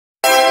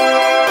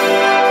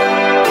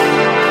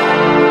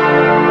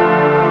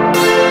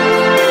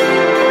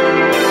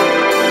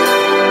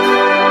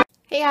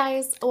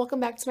welcome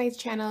back to my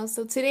channel.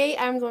 So today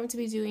I'm going to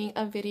be doing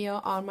a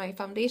video on my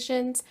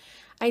foundations.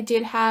 I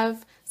did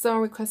have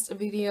someone request a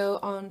video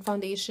on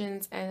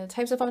foundations and the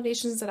types of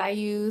foundations that I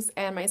use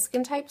and my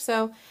skin type.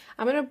 So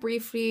I'm going to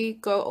briefly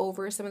go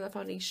over some of the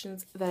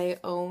foundations that I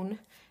own.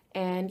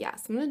 And yeah,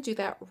 so I'm going to do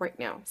that right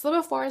now. So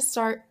before I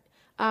start,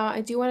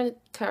 I do want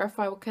to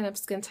clarify what kind of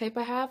skin type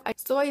I have.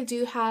 So I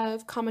do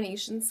have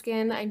combination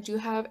skin. I do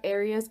have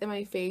areas in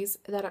my face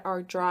that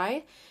are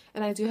dry,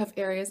 and I do have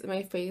areas in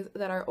my face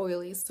that are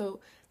oily. So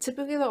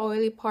typically the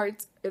oily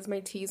parts is my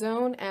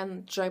T-zone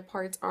and dry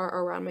parts are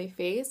around my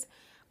face.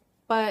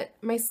 But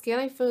my skin,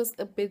 I feel, is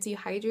a bit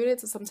dehydrated,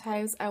 so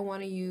sometimes I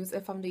want to use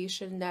a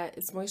foundation that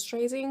is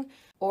moisturizing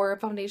or a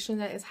foundation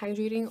that is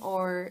hydrating,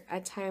 or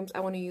at times I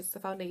want to use the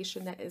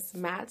foundation that is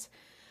matte.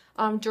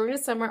 During the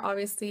summer,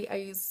 obviously, I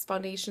use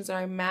foundations that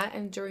are matte,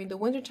 and during the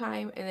winter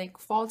time and like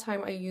fall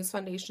time, I use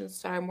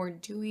foundations that are more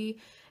dewy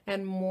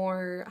and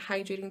more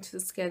hydrating to the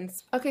skin.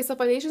 Okay, so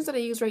foundations that I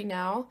use right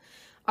now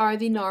are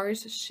the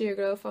NARS Sheer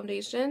Glow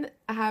foundation.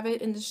 I have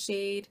it in the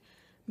shade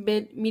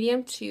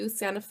medium 2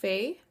 Santa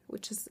Fe,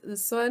 which is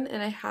this one,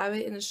 and I have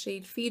it in the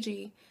shade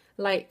Fiji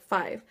Light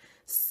 5.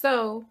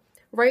 So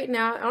right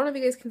now, I don't know if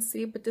you guys can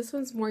see, but this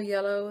one's more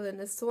yellow than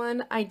this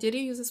one. I did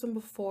use this one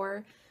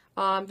before.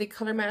 They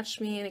color matched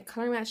me, and it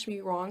color matched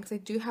me wrong because I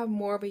do have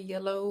more of a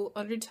yellow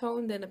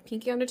undertone than a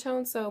pinky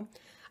undertone. So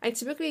I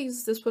typically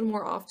use this one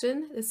more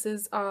often. This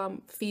is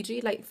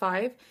Fiji Light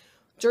 5.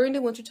 During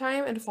the winter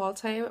time and fall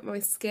time, my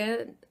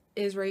skin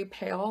is very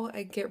pale.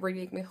 I get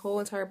really, like, my whole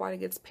entire body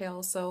gets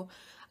pale. So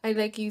I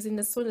like using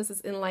this one. This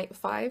is in Light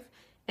 5.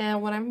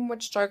 And when I'm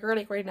much darker,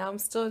 like right now, I'm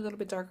still a little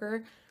bit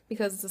darker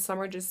because the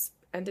summer just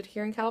ended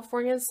here in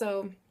California.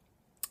 So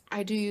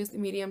I do use the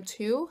medium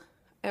 2.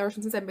 Ever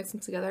since I mix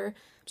them together,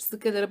 just to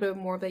get a little bit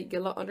more of that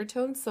yellow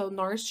undertone. So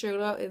NARS Sheer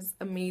Glow is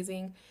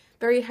amazing,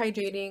 very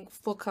hydrating,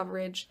 full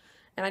coverage,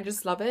 and I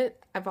just love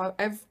it.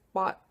 I've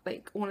bought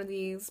like one of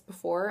these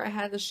before. I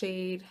had the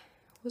shade,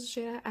 what was the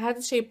shade? I had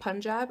the shade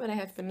Punjab, and I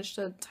had finished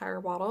the entire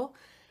bottle,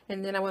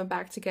 and then I went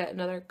back to get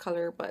another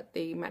color, but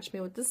they matched me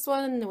with this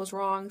one, and it was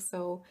wrong,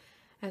 so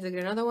I had to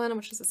get another one,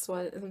 which is this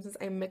one. And sometimes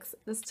I mix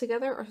this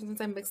together, or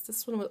sometimes I mix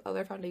this one with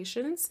other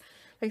foundations.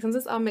 Like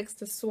sometimes I'll mix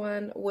this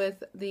one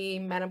with the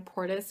Madame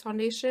Portis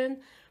foundation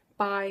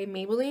by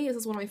Maybelline. This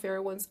is one of my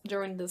favorite ones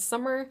during the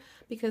summer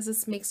because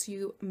this makes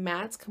you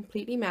matte,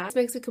 completely matte. This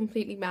makes it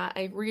completely matte.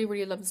 I really,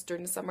 really love this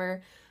during the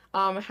summer.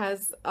 It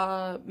has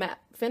a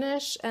matte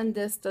finish, and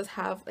this does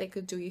have like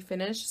a dewy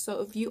finish. So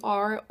if you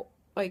are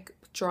like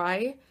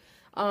dry,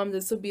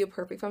 this would be a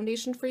perfect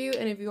foundation for you.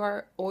 And if you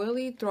are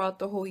oily throughout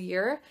the whole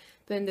year,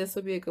 then this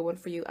would be a good one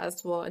for you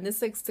as well. And this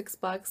is like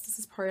 $6. This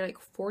is probably like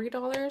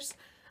 $40.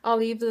 I'll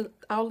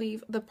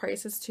leave the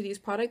prices to these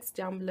products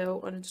down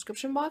below on the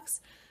description box.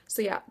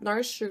 So yeah,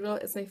 NARS Sheer Glow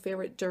is my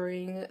favorite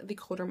during the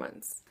colder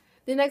months.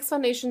 The next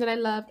foundation that I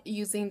love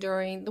using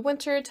during the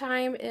winter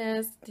time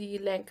is the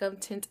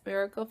Lancome Tint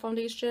Miracle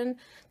foundation.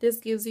 This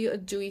gives you a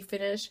dewy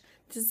finish.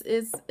 This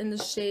is in the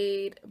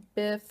shade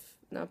this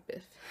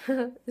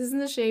is in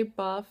the shade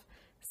Buff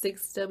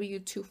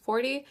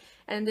 6W240,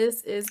 and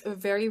this is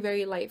very,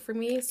 very light for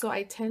me, so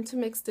I tend to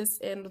mix this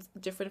in with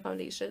different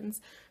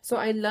foundations. So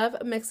I love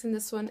mixing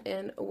this one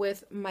in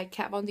with my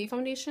Kat Von D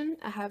foundation.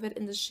 I have it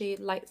in the shade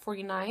Light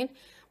 49,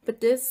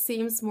 but this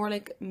seems more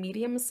like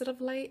medium instead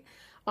of light.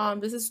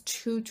 This is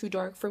too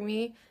dark for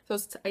me, so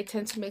I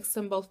tend to mix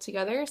them both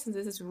together since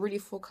this is really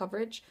full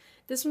coverage.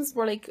 This one's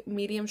more like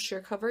medium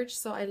sheer coverage,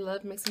 so I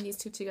love mixing these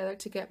two together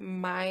to get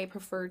my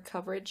preferred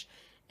coverage.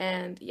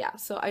 And yeah,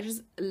 so I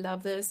just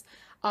love this.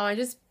 I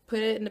just put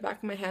it in the back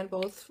of my hand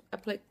both. I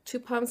put like 2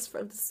 pumps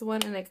from this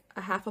one and like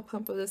a half a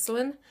pump of this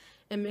one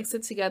and mix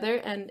it together.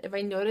 And if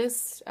I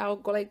notice, I'll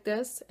go like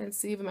this and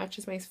see if it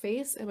matches my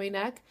face and my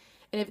neck.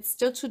 And if it's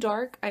still too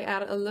dark, I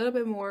add a little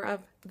bit more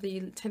of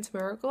the Tint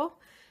Miracle.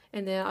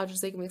 And then I'll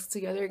just like mix it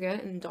together again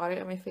and dot it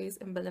on my face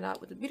and blend it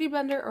out with a beauty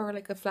blender or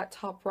like a flat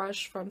top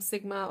brush from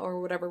Sigma or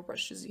whatever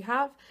brushes you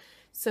have.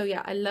 So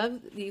yeah, I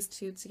love these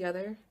two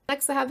together.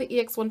 Next, I have the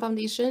EX1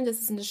 foundation.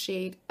 This is in the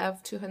shade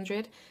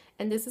F200,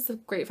 and this is a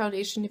great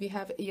foundation if you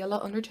have yellow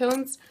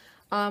undertones.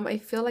 I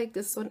feel like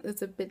this one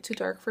is a bit too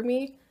dark for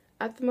me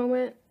at the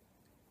moment.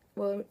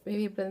 Well,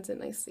 maybe it blends in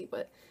nicely,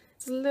 but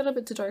it's a little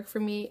bit too dark for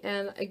me.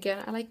 And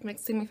again, I like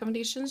mixing my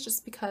foundations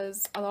just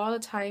because a lot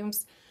of the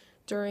times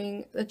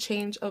during the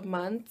change of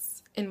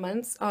months,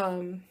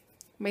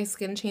 my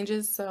skin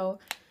changes, so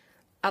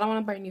I don't want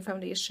to buy a new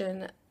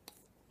foundation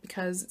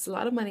because it's a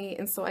lot of money,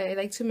 and so I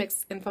like to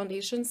mix in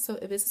foundations. So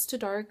if this is too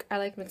dark, I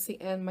like mixing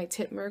in my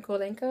Tint Miracle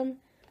Lancome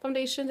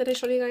foundation that I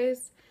showed you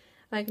guys.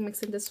 I like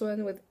mixing this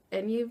one with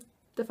any of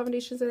the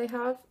foundations that I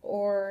have,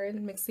 or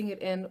mixing it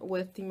in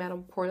with the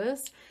Madame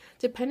Portis,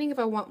 depending if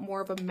I want more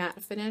of a matte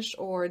finish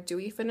or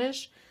dewy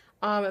finish.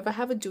 If I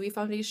have a dewy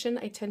foundation,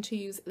 I tend to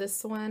use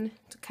this one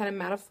to kind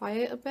of mattify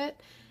it a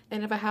bit.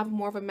 And if I have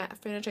more of a matte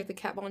finish, like the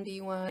Kat Von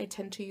D one, I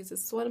tend to use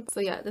this one.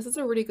 So yeah, this is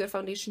a really good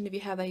foundation if you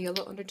have that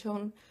yellow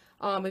undertone.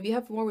 If you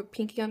have more with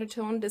pinky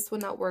undertone, this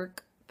would not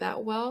work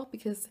that well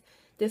because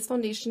This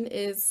foundation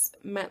is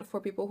meant for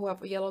people who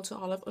have a yellow to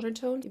olive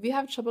undertone. If you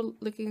have trouble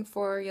looking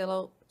for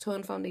yellow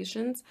tone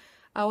foundations,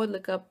 I would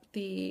look up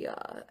the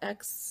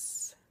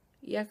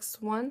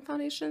EX1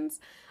 foundations.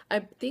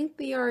 I think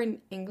they are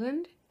in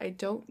England. I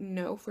don't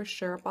know for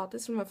sure about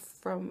this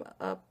from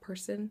a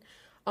person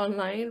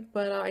online,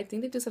 but I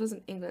think they just said it's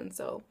in England.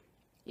 So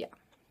yeah,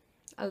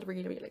 I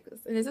really like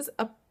this, and this is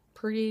a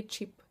pretty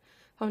cheap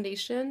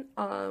foundation.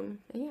 And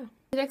yeah,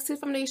 the next two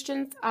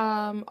foundations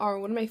are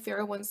one of my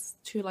favorite ones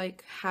to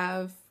like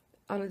have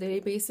on a daily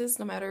basis,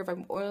 no matter if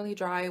I'm oily,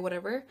 dry,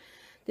 whatever.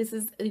 This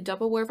is a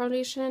double wear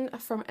foundation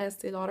from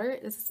Estee Lauder.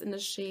 This is in the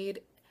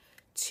shade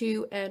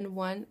 2 and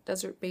 1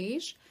 Desert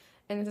Beige,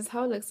 and this is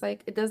how it looks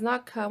like. It does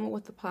not come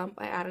with the pump.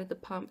 I added the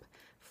pump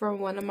from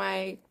one of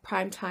my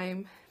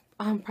Primetime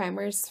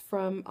primers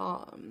from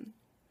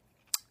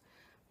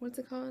what's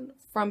it called?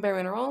 From Bare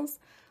Minerals.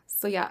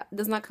 So yeah, it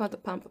does not come with the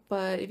pump,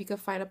 but if you can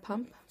find a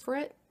pump for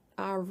it,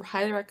 I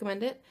highly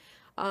recommend it.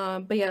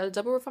 But yeah, the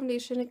double wear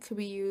foundation, it could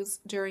be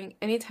used during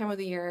any time of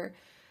the year.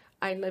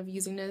 I love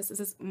using this. This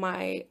is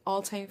my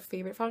all-time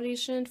favorite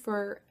foundation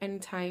for any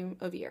time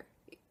of year.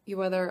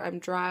 Whether I'm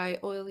dry,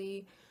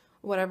 oily,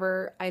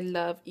 whatever, I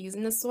love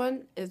using this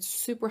one. It's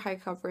super high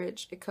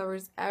coverage. It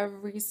covers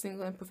every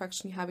single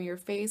imperfection you have in your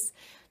face.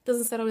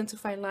 Doesn't settle into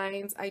fine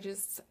lines. I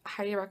just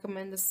highly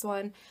recommend this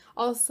one.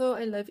 Also,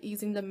 I love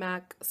using the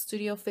MAC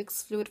Studio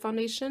Fix Fluid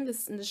Foundation.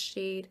 This is in the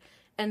shade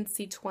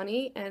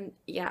NC20, and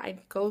yeah, I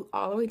go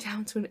all the way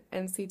down to an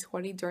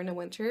NC20 during the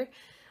winter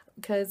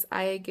because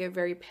I get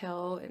very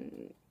pale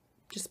and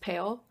just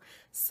pale.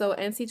 So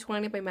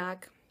NC20 by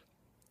MAC,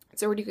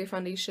 it's a really great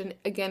foundation.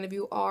 Again, if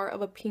you are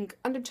of a pink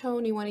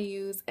undertone, you want to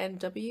use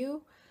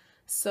NW.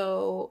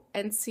 So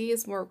NC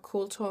is more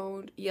cool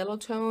toned, yellow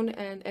tone,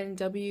 and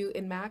NW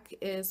in MAC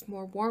is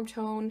more warm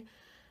tone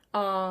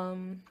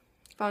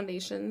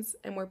foundations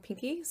and more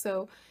pinky.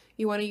 So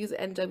you want to use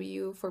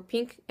NW for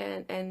pink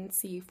and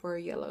NC for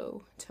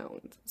yellow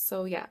tones.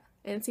 So yeah,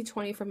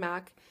 NC20 for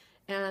MAC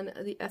and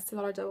the Estee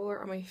Lauder Double Wear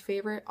are my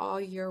favorite all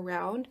year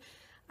round.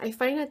 I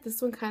find that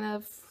this one kind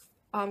of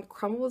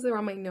crumbles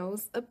around my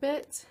nose a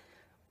bit,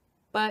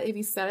 but if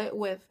you set it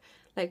with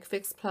like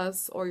Fix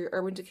Plus or your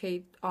Urban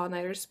Decay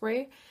all-nighter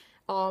spray,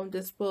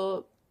 this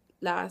will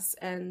last,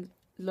 and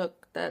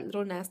look, that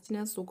little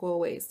nastiness will go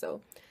away.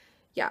 So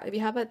yeah, if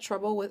you have that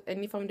trouble with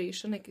any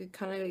foundation, like it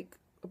kind of like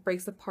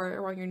breaks apart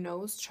around your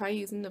nose, try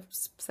using the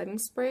setting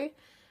spray,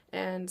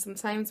 and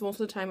sometimes, most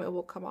of the time, it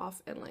will come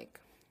off and like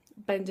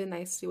blend in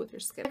nicely with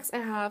your skin. Next, I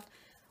have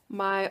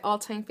my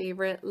all-time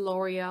favorite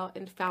L'Oreal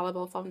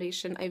Infallible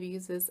foundation. I've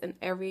used this in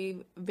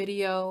every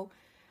video.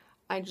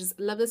 I just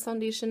love this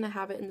foundation. I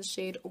have it in the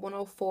shade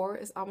 104.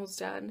 It's almost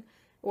done.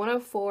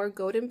 104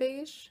 Golden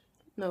Beige.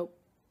 No,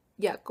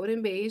 yeah,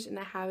 Golden Beige, and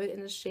I have it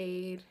in the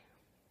shade,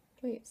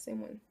 wait,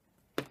 same one.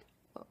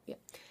 Oh yeah,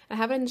 I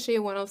have it in the shade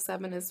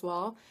 107 as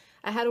well.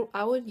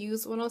 I would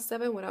use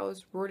 107 when I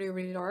was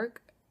really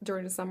dark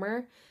during the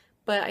summer,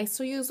 but I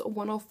still use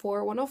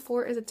 104.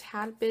 104 is a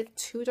tad bit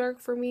too dark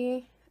for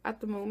me at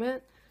the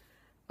moment.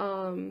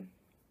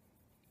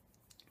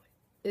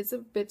 It's a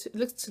bit it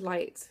looks too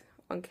light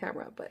on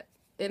camera, but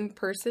in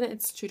person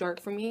it's too dark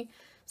for me.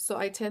 So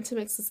I tend to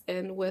mix this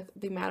in with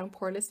the Madame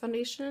Poreless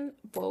foundation.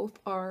 Both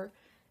are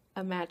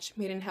a match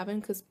made in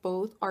heaven because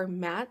both are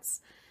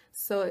mattes,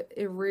 so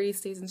it really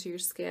stays into your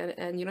skin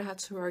and you don't have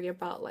to worry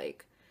about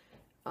like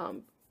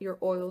your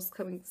oils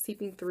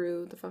seeping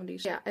through the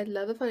foundation. Yeah, I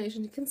love the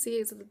foundation. You can see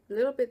it's a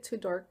little bit too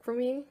dark for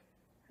me.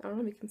 I don't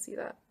know if you can see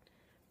that.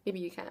 Maybe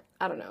you can't.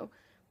 I don't know.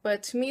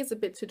 But to me, it's a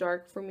bit too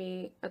dark for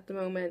me at the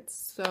moment,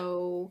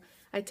 so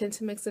I tend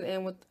to mix it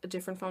in with a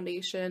different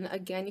foundation.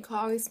 Again, you can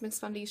always mix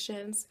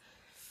foundations.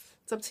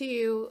 It's up to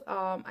you.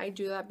 I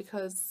do that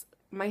because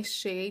my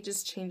shade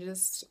just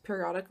changes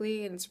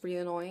periodically and it's really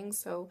annoying,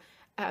 so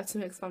I have to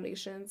mix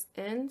foundations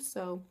in.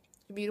 So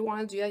if you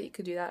want to do that, you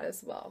could do that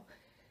as well.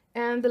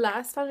 And the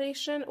last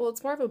foundation, well,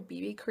 it's more of a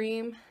BB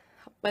cream,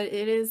 but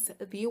it is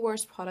the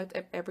worst product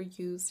I've ever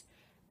used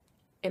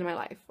in my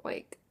life.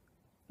 Like,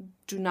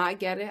 do not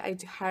get it. I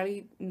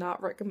highly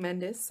not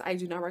recommend this. I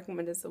do not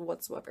recommend this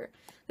whatsoever.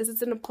 This is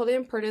the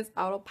Napoleon Perdis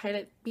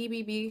Autopilot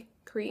BBB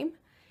cream,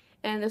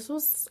 and this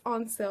was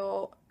on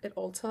sale at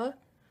Ulta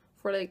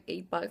for like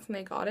 $8, and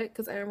I got it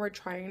because I remember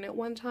trying it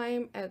one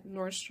time at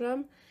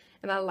Nordstrom,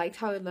 and I liked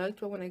how it looked.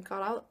 But when I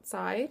got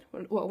outside,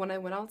 when I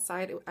went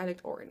outside, I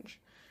looked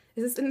orange.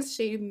 This is in the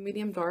shade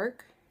medium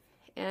dark,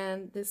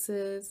 and this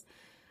is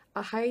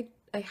a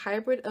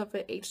hybrid of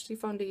an HD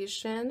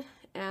foundation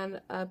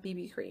and a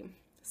BB cream.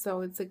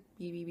 So it's a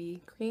BBB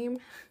cream,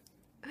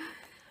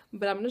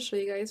 but I'm gonna show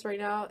you guys right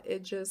now.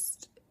 It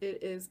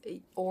is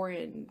a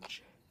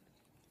orange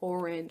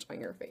on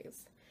your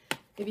face.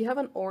 If you have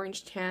an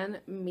orange tan,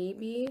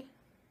 maybe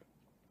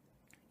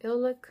it'll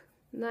look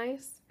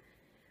nice,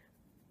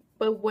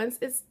 but once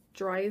it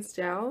dries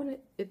down,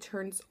 it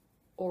turns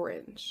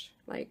orange.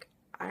 Like,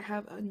 I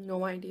have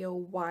no idea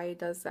why it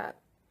does that,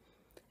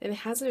 and it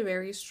has a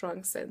very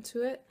strong scent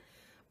to it,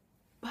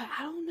 but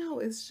I don't know,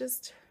 it's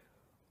just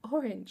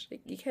orange.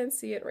 Like, you can't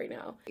see it right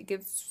now. It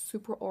gets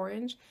super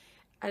orange.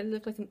 I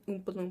look like an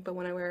Oompa Loompa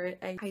when I wear it.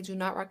 I do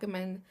not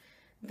recommend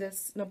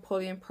this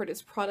Napoleon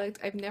Purtis product.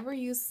 I've never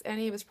used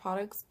any of his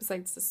products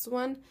besides this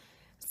one,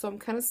 so I'm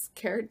kind of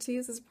scared to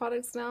use his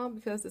products now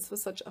because this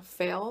was such a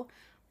fail.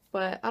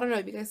 But I don't know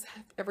if you guys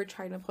have ever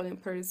tried Napoleon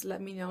Purtis.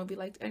 Let me know if you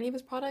liked any of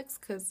his products,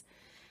 because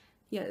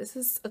yeah, this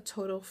is a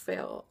total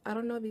fail. I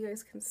don't know if you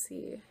guys can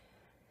see.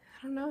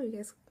 I don't know, you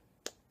guys.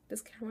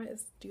 This camera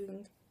is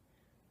doing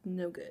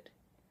no good.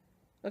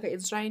 Okay,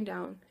 it's drying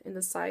down in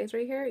the sides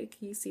right here.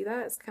 Can you see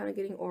that? It's kind of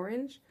getting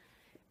orange.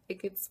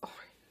 It gets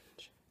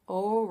orange.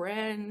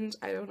 Orange.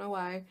 I don't know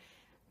why.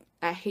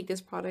 I hate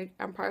this product.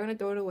 I'm probably going to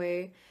throw it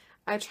away.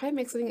 I tried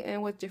mixing it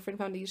in with different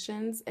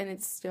foundations and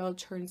it still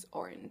turns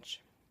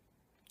orange.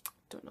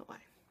 Don't know why.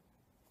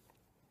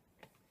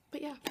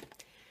 But yeah.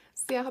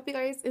 So yeah, I hope you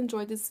guys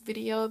enjoyed this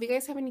video. If you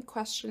guys have any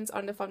questions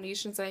on the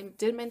foundations that I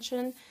did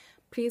mention,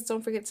 please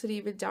don't forget to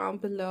leave it down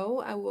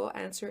below. I will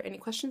answer any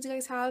questions you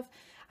guys have.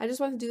 I just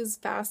wanted to do this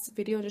fast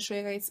video and just show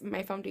you guys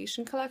my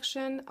foundation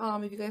collection.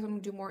 If you guys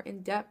want to do more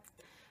in-depth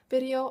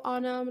video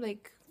on them,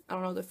 like, I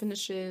don't know, the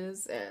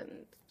finishes,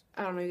 and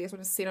I don't know, if you guys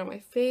want to see it on my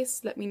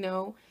face, let me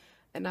know,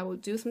 and I will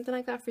do something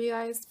like that for you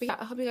guys. But yeah,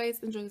 I hope you guys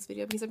enjoyed this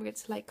video. Please don't forget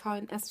to like,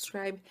 comment, and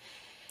subscribe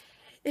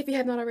if you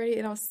have not already,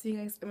 and I'll see you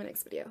guys in my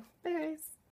next video. Bye guys!